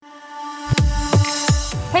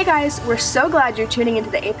Hey guys, we're so glad you're tuning into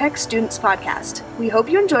the Apex Students Podcast. We hope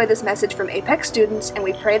you enjoy this message from Apex students, and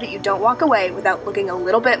we pray that you don't walk away without looking a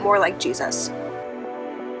little bit more like Jesus.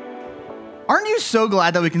 Aren't you so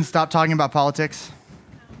glad that we can stop talking about politics?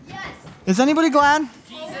 Yes. Is anybody glad?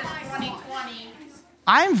 Jesus 2020.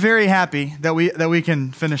 I'm very happy that we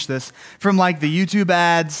can finish this. From like the YouTube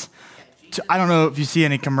ads to, I don't know if you see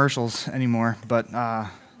any commercials anymore, but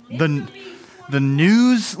the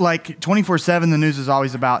news, like 24/7, the news is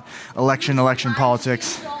always about election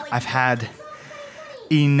politics. I've had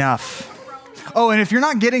enough. Oh, and if you're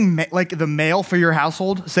not getting like the mail for your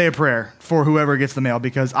household, say a prayer for whoever gets the mail,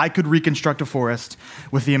 because I could reconstruct a forest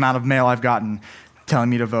with the amount of mail I've gotten telling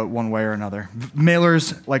me to vote one way or another.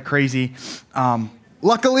 Mailers like crazy.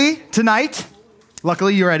 Luckily, tonight,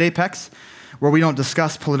 you're at Apex, where we don't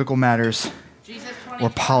discuss political matters or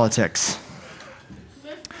politics.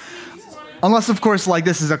 Unless, of course, like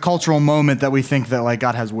this is a cultural moment that we think that like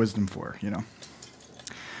God has wisdom for, you know?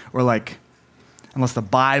 Or like, unless the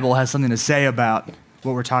Bible has something to say about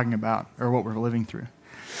what we're talking about or what we're living through.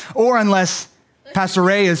 Or unless Pastor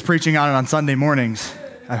Ray is preaching on it on Sunday mornings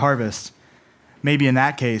at Harvest. Maybe in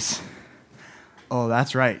that case, oh,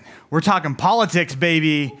 that's right. We're talking politics,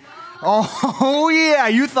 baby. Oh, yeah,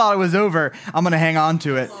 you thought it was over. I'm going to hang on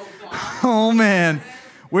to it. Oh, man.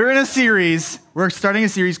 We're in a series. We're starting a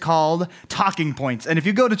series called Talking Points. And if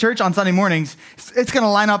you go to church on Sunday mornings, it's going to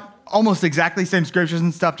line up almost exactly same scriptures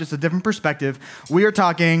and stuff, just a different perspective. We are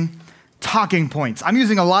talking points. I'm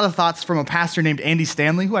using a lot of thoughts from a pastor named Andy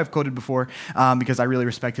Stanley, who I've quoted before because I really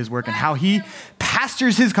respect his work and how he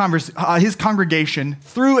pastors his congregation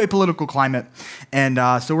through a political climate. And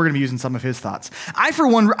so we're going to be using some of his thoughts. I, for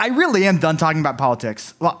one, I really am done talking about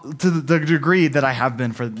politics to the degree that I have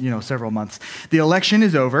been for several months. The election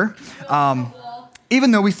is over.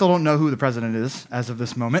 Even though we still don't know who the president is as of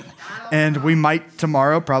this moment, and we might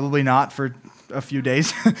tomorrow, probably not for a few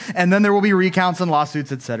days, and then there will be recounts and lawsuits,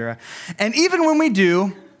 etc. And even when we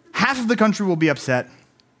do, half of the country will be upset,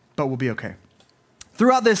 but we'll be okay.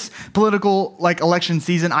 Throughout this political election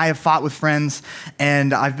season, I have fought with friends,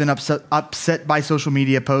 and I've been upset by social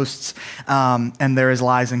media posts, and there is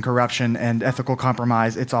lies and corruption and ethical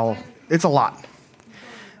compromise. It's a lot.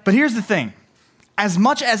 But here's the thing. As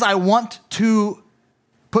much as I want to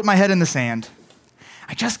put my head in the sand,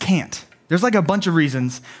 I just can't. There's like a bunch of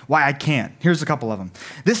reasons why I can't. Here's a couple of them.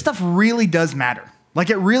 This stuff really does matter. Like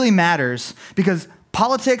it really matters because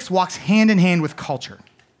politics walks hand in hand with culture.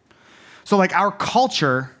 So like our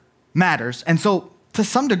culture matters. And so to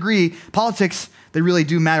some degree, politics, they really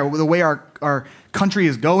do matter. The way our country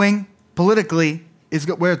is going politically is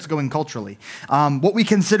where it's going culturally. What we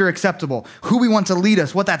consider acceptable, who we want to lead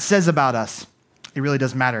us, what that says about us. It really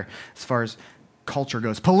does matter as far as culture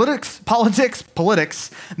goes.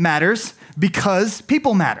 Politics matters because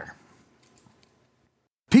people matter.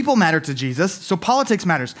 People matter to Jesus, so politics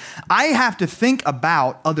matters. I have to think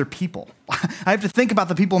about other people. I have to think about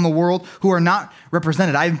the people in the world who are not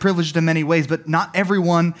represented. I am privileged in many ways, but not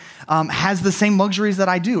everyone has the same luxuries that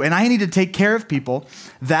I do. And I need to take care of people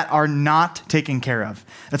that are not taken care of.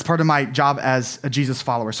 That's part of my job as a Jesus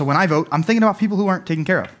follower. So when I vote, I'm thinking about people who aren't taken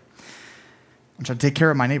care of. I'm trying to take care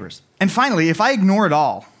of my neighbors. And finally, if I ignore it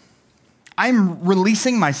all, I'm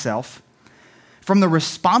releasing myself from the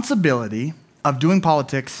responsibility of doing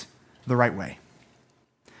politics the right way.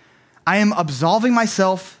 I am absolving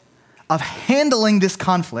myself of handling this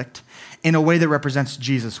conflict in a way that represents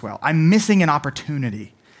Jesus well. I'm missing an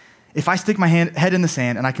opportunity. If I stick my head in the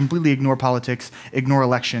sand and I completely ignore politics, ignore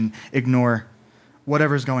election, ignore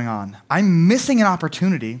whatever's going on, I'm missing an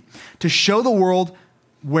opportunity to show the world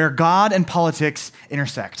where God and politics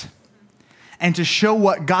intersect, and to show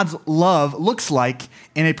what God's love looks like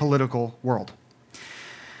in a political world.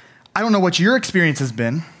 I don't know what your experience has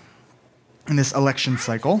been in this election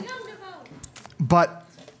cycle, but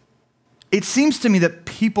it seems to me that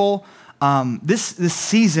people, this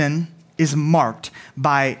season is marked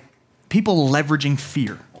by people leveraging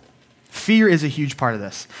fear. Fear is a huge part of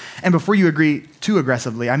this. And before you agree too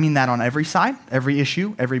aggressively, I mean that on every side, every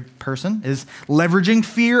issue, every person is leveraging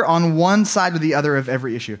fear on one side or the other of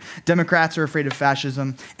every issue. Democrats are afraid of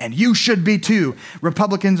fascism, and you should be too.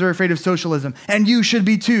 Republicans are afraid of socialism, and you should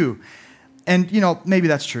be too. And, maybe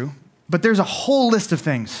that's true, but there's a whole list of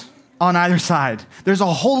things on either side. There's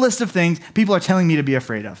a whole list of things people are telling me to be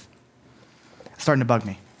afraid of. It's starting to bug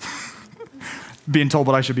me. Being told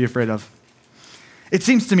what I should be afraid of. It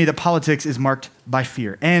seems to me that politics is marked by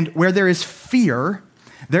fear. And where there is fear,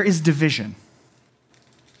 there is division.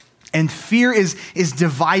 And fear is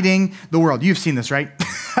dividing the world. You've seen this, right?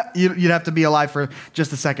 You'd have to be alive for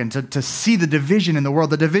just a second to see the division in the world,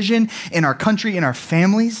 the division in our country, in our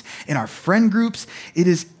families, in our friend groups. It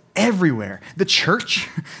is everywhere. The church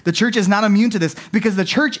is not immune to this because the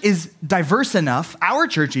church is diverse enough, our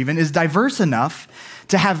church even is diverse enough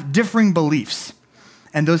to have differing beliefs.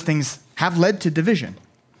 And those things have led to division.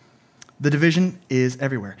 The division is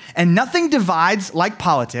everywhere. And nothing divides like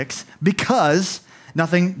politics because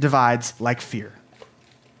nothing divides like fear.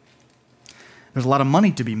 There's a lot of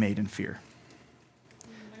money to be made in fear.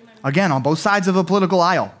 Again, on both sides of a political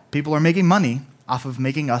aisle, people are making money off of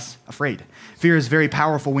making us afraid. Fear is very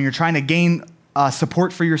powerful when you're trying to gain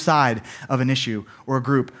support for your side of an issue or a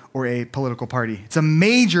group or a political party. It's a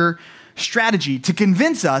major strategy to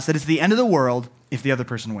convince us that it's the end of the world if the other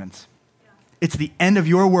person wins. It's the end of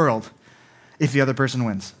your world if the other person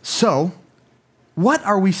wins. So, what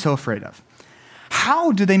are we so afraid of?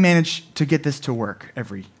 How do they manage to get this to work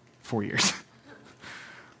every 4 years?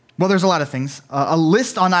 Well, there's a lot of things, a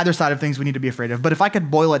list on either side of things we need to be afraid of. But if I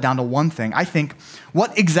could boil it down to one thing, I think,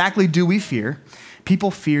 what exactly do we fear?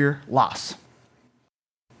 People fear loss.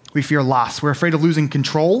 We fear loss. We're afraid of losing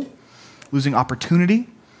control, losing opportunity,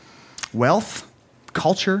 wealth,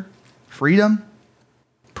 culture, freedom,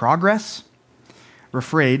 progress. We're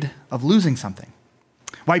afraid of losing something.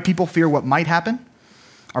 White people fear what might happen.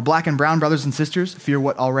 Our black and brown brothers and sisters fear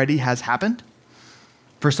what already has happened.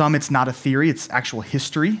 For some, it's not a theory, it's actual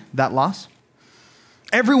history, that loss.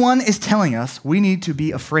 Everyone is telling us we need to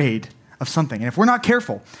be afraid of something. And if we're not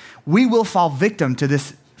careful, we will fall victim to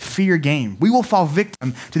this fear game. We will fall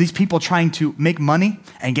victim to these people trying to make money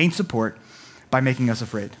and gain support by making us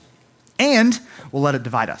afraid. And we'll let it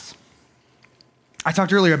divide us. I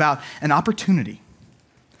talked earlier about an opportunity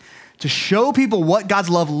to show people what God's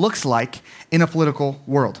love looks like in a political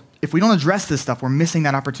world. If we don't address this stuff, we're missing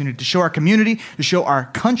that opportunity to show our community, to show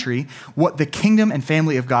our country what the kingdom and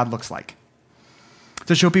family of God looks like.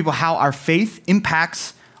 To show people how our faith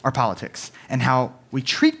impacts our politics and how we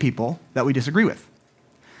treat people that we disagree with.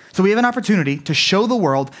 So we have an opportunity to show the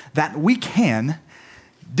world that we can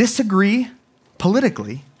disagree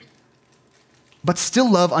politically, but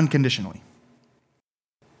still love unconditionally.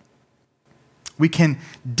 We can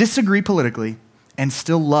disagree politically and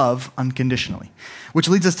still love unconditionally. Which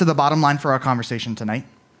leads us to the bottom line for our conversation tonight.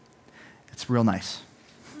 It's real nice.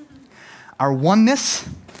 Our oneness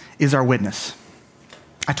is our witness.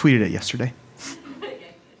 I tweeted it yesterday.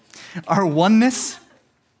 Our oneness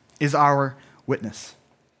is our witness.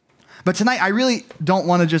 But tonight, I really don't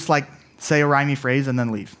want to just say a rhymey phrase and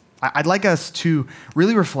then leave. I'd like us to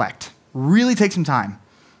really reflect, really take some time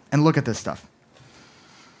and look at this stuff.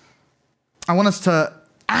 I want us to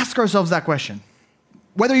ask ourselves that question.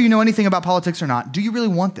 Whether you know anything about politics or not, do you really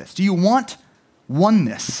want this? Do you want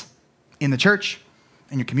oneness in the church,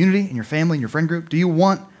 in your community, in your family, in your friend group? Do you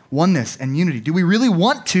want oneness and unity? Do we really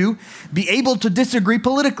want to be able to disagree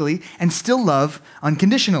politically and still love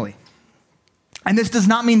unconditionally? And this does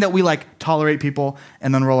not mean that we tolerate people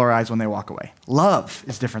and then roll our eyes when they walk away. Love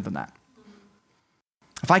is different than that.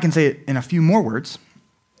 If I can say it in a few more words,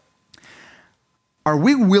 are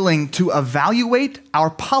we willing to evaluate our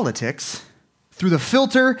politics through the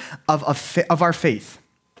filter of our faith,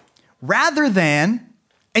 rather than,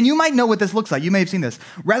 and you might know what this looks like, you may have seen this,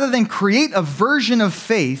 rather than create a version of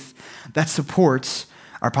faith that supports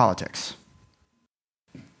our politics?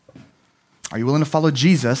 Are you willing to follow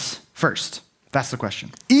Jesus first? That's the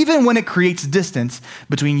question. Even when it creates distance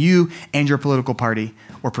between you and your political party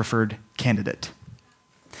or preferred candidate.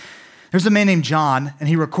 There's a man named John, and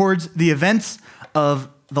he records the events of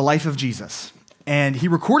the life of Jesus. And he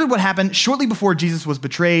recorded what happened shortly before Jesus was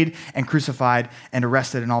betrayed and crucified and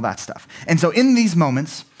arrested and all that stuff. And so in these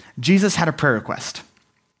moments, Jesus had a prayer request,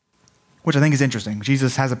 which I think is interesting.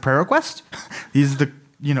 Jesus has a prayer request.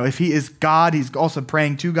 If he is God, he's also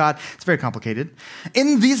praying to God. It's very complicated.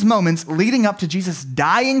 In these moments leading up to Jesus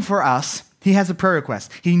dying for us, he has a prayer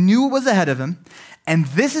request. He knew what was ahead of him, and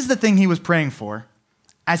this is the thing he was praying for,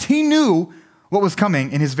 as he knew what was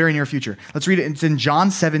coming in his very near future. Let's read it. It's in John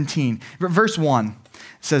 17. Verse 1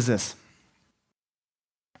 says this.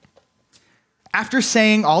 After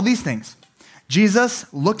saying all these things, Jesus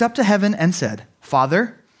looked up to heaven and said,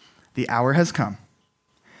 "Father, the hour has come.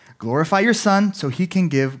 Glorify your Son so he can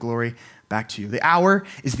give glory back to you." The hour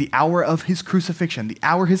is the hour of his crucifixion. The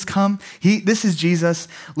hour has come. This is Jesus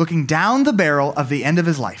looking down the barrel of the end of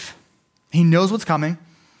his life. He knows what's coming,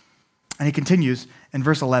 and he continues in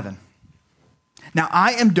verse 11. "Now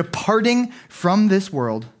I am departing from this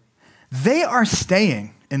world. They are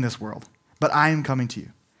staying in this world, but I am coming to you.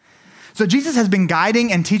 So Jesus has been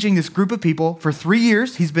guiding and teaching this group of people for 3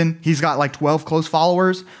 years. He's got like 12 close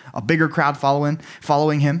followers, a bigger crowd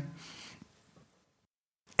following him.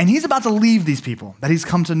 And he's about to leave these people that he's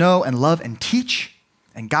come to know and love and teach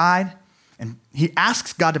and guide. And he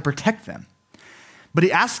asks God to protect them. But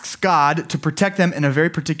he asks God to protect them in a very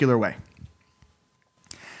particular way.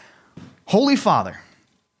 Holy Father,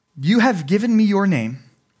 you have given me your name.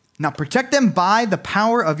 Now protect them by the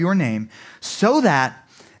power of your name so that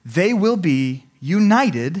they will be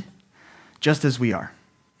united just as we are.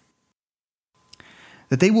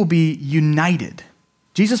 That they will be united.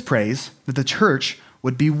 Jesus prays that the church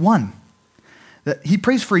would be one. That he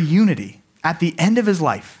prays for unity at the end of his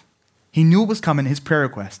life. He knew it was coming. His prayer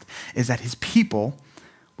request is that his people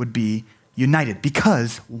would be united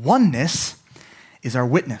because oneness is our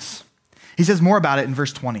witness. He says more about it in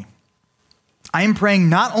verse 20. I am praying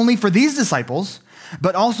not only for these disciples,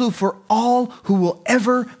 but also for all who will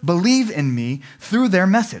ever believe in me through their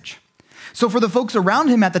message. So for the folks around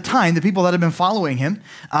him at the time, the people that had been following him,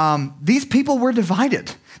 these people were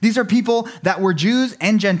divided. These are people that were Jews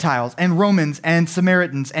and Gentiles and Romans and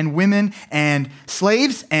Samaritans and women and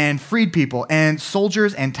slaves and freed people and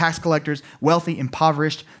soldiers and tax collectors, wealthy,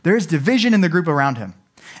 impoverished. There is division in the group around him.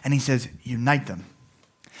 And he says, unite them.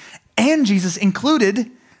 And Jesus included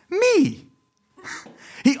me.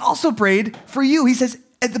 He also prayed for you. He says,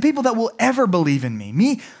 the people that will ever believe in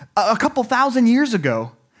me, a couple thousand years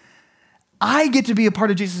ago, I get to be a part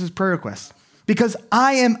of Jesus' prayer request because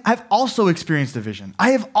I've also experienced division.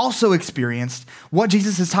 I have also experienced what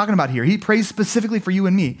Jesus is talking about here. He prays specifically for you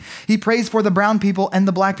and me. He prays for the brown people and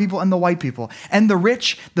the black people and the white people and the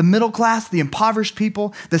rich, the middle class, the impoverished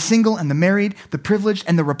people, the single and the married, the privileged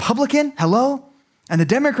and the Republican, hello, and the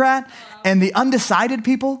Democrat and the undecided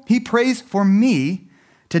people. He prays for me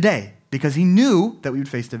today because he knew that we would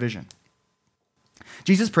face division.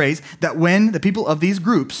 Jesus prays that when the people of these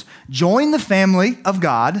groups join the family of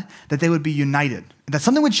God, that they would be united, that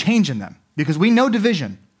something would change in them because we know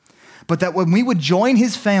division, but that when we would join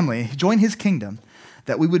his family, join his kingdom,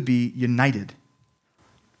 that we would be united.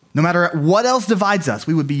 No matter what else divides us,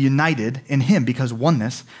 we would be united in him because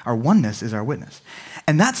our oneness is our witness.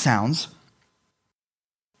 And that sounds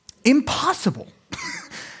impossible.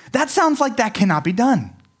 That sounds like that cannot be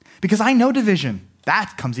done because I know division.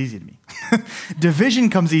 That comes easy to me. Division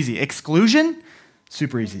comes easy. Exclusion,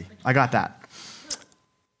 super easy. I got that.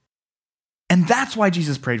 And that's why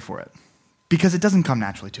Jesus prayed for it, because it doesn't come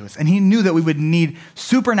naturally to us. And he knew that we would need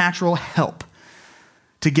supernatural help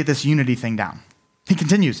to get this unity thing down. He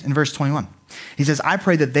continues in verse 21. He says, I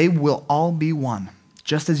pray that they will all be one,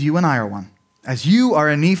 just as you and I are one. As you are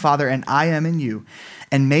in me, Father, and I am in you,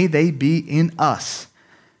 and may they be in us,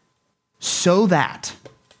 so that,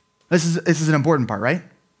 this is an important part, right?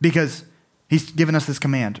 Because he's given us this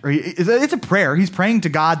command, or it's a prayer. He's praying to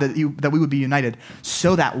God that we would be united,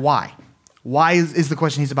 so that why? Why is the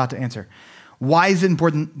question he's about to answer. Why is it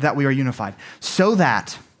important that we are unified? So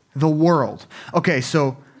that the world, okay,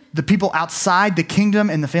 so the people outside the kingdom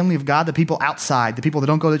and the family of God, the people outside, the people that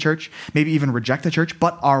don't go to church, maybe even reject the church,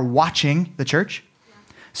 but are watching the church,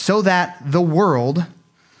 so that the world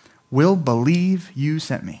will believe you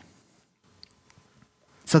sent me.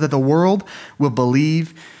 So that the world will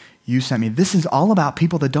believe you sent me. This is all about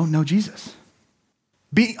people that don't know Jesus.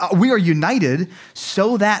 We are united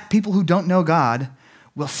so that people who don't know God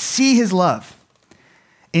will see his love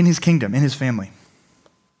in his kingdom, in his family.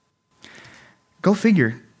 Go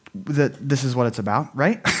figure that this is what it's about,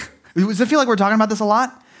 right? Does it feel like we're talking about this a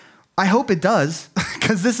lot? I hope it does,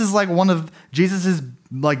 because this is like one of Jesus's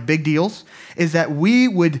like big deals, is that we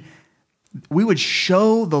would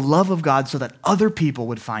show the love of God so that other people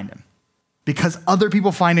would find him. Because other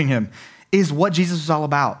people finding him is what Jesus is all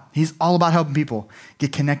about. He's all about helping people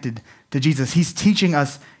get connected to Jesus. He's teaching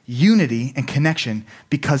us unity and connection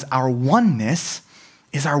because our oneness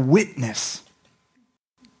is our witness.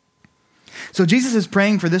 So Jesus is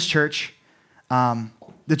praying for this church,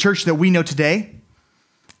 the church that we know today,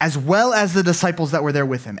 as well as the disciples that were there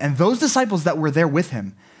with him. And those disciples that were there with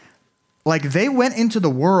him, like they went into the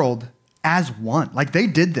world as one. Like they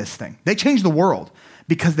did this thing. They changed the world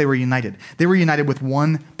because they were united. They were united with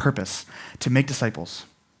one purpose, to make disciples,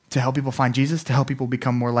 to help people find Jesus, to help people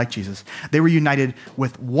become more like Jesus. They were united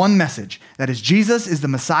with one message. That is, Jesus is the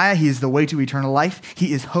Messiah. He is the way to eternal life.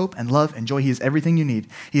 He is hope and love and joy. He is everything you need.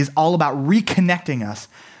 He is all about reconnecting us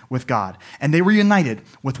with God. And they were united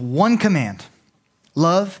with one command: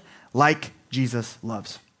 love like Jesus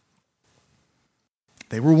loves.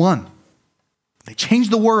 They were one. They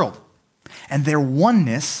changed the world. And their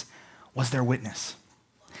oneness was their witness.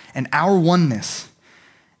 And our oneness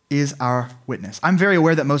is our witness. I'm very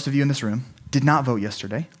aware that most of you in this room did not vote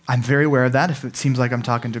yesterday. I'm very aware of that if it seems like I'm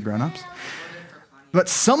talking to grown-ups. But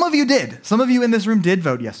some of you did. Some of you in this room did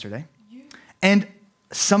vote yesterday. And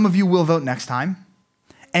some of you will vote next time.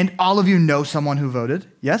 And all of you know someone who voted,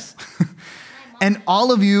 yes? And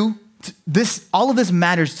all of this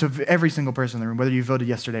matters to every single person in the room, whether you voted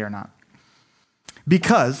yesterday or not.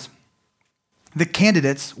 Because the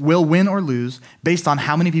candidates will win or lose based on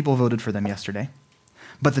how many people voted for them yesterday.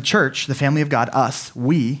 But the church, the family of God, us,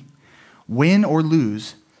 we win or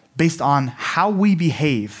lose based on how we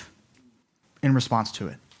behave in response to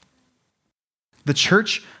it. The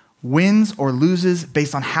church wins or loses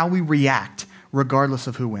based on how we react, regardless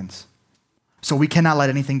of who wins. So we cannot let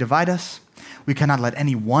anything divide us. We cannot let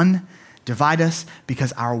anyone divide us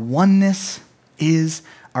because our oneness is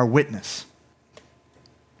our witness.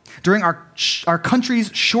 During our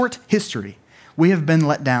country's short history, we have been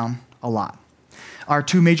let down a lot. Our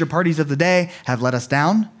two major parties of the day have let us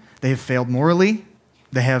down. They have failed morally.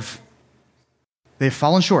 They've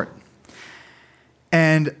fallen short.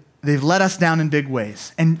 And they've let us down in big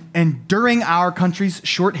ways. And during our country's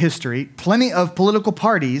short history, plenty of political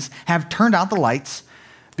parties have turned out the lights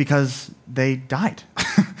because they died.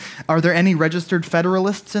 Are there any registered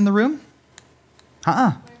Federalists in the room?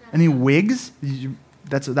 Any Whigs?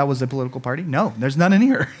 That was a political party? No, there's none in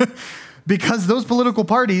here. Because those political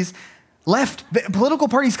parties left. Political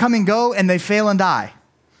parties come and go, and they fail and die.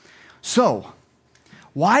 So,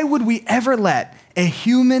 why would we ever let a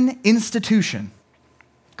human institution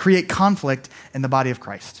create conflict in the body of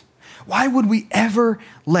Christ? Why would we ever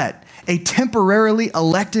let a temporarily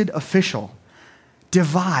elected official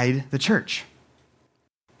divide the church?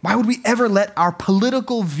 Why would we ever let our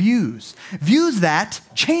political views that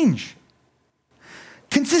change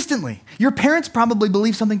consistently? Your parents probably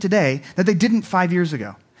believe something today that they didn't 5 years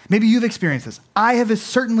ago. Maybe you've experienced this. I have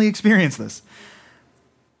certainly experienced this.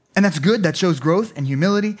 And that's good. That shows growth and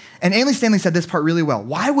humility. And Andy Stanley said this part really well.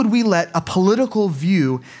 Why would we let a political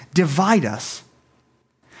view divide us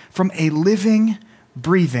from a living,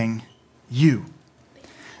 breathing you?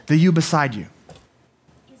 The you beside you.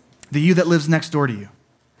 The you that lives next door to you.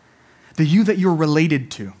 The you that you're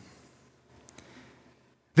related to.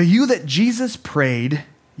 The you that Jesus prayed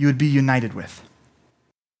you would be united with.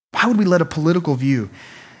 Why would we let a political view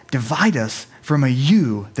divide us from a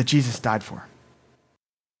you that Jesus died for?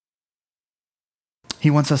 He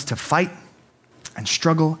wants us to fight and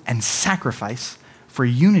struggle and sacrifice for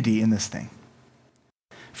unity in this thing,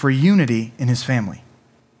 for unity in his family.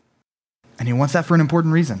 And he wants that for an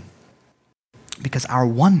important reason, because our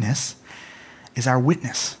oneness is our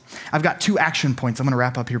witness. I've got 2 action points. I'm going to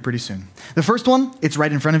wrap up here pretty soon. The first one, it's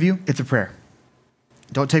right in front of you. It's a prayer.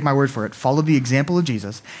 Don't take my word for it. Follow the example of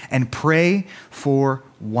Jesus and pray for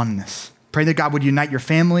oneness. Pray that God would unite your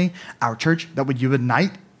family, our church, that would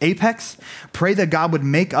unite Apex. Pray that God would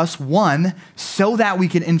make us one so that we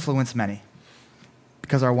can influence many,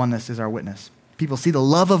 because our oneness is our witness. People see the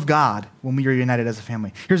love of God when we are united as a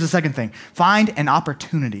family. Here's the second thing. Find an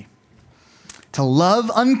opportunity to love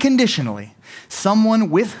unconditionally someone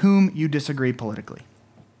with whom you disagree politically.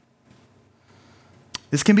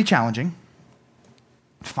 This can be challenging.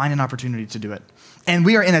 Find an opportunity to do it. And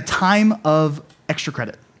we are in a time of extra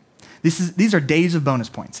credit. These are days of bonus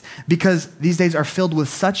points, because these days are filled with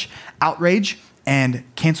such outrage and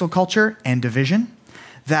cancel culture and division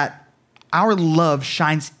that our love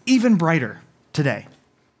shines even brighter today.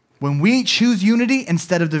 When we choose unity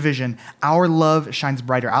instead of division, our love shines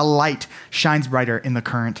brighter. Our light shines brighter in the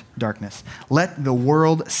current darkness. Let the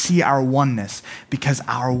world see our oneness, because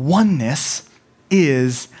our oneness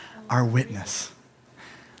is our witness.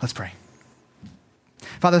 Let's pray.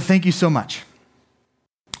 Father, thank you so much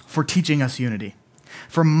for teaching us unity,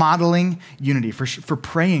 for modeling unity, for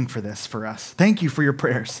praying for this for us. Thank you for your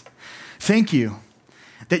prayers. Thank you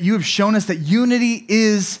that you have shown us that unity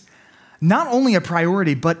is not only a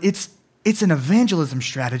priority, but it's an evangelism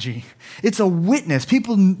strategy. It's a witness.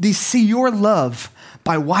 People, they see your love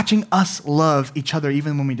by watching us love each other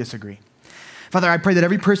even when we disagree. Father, I pray that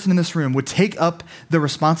every person in this room would take up the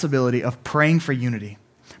responsibility of praying for unity,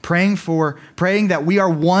 praying that we are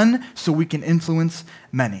one so we can influence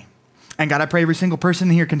many. And God, I pray every single person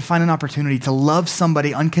here can find an opportunity to love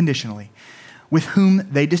somebody unconditionally with whom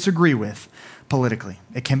they disagree with politically.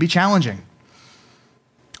 It can be challenging.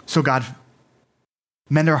 So God,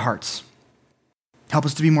 mend our hearts. Help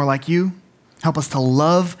us to be more like you. Help us to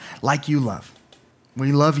love like you love.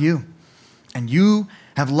 We love you. And you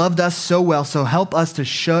have loved us so well, so help us to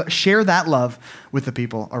share that love with the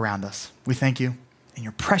people around us. We thank you. In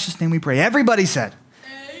your precious name we pray. Everybody said,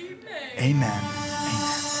 Amen. Amen.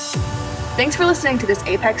 Thanks for listening to this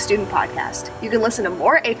Apex Student Podcast. You can listen to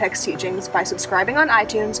more Apex teachings by subscribing on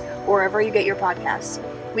iTunes or wherever you get your podcasts.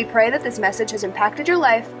 We pray that this message has impacted your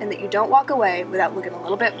life and that you don't walk away without looking a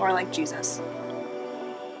little bit more like Jesus.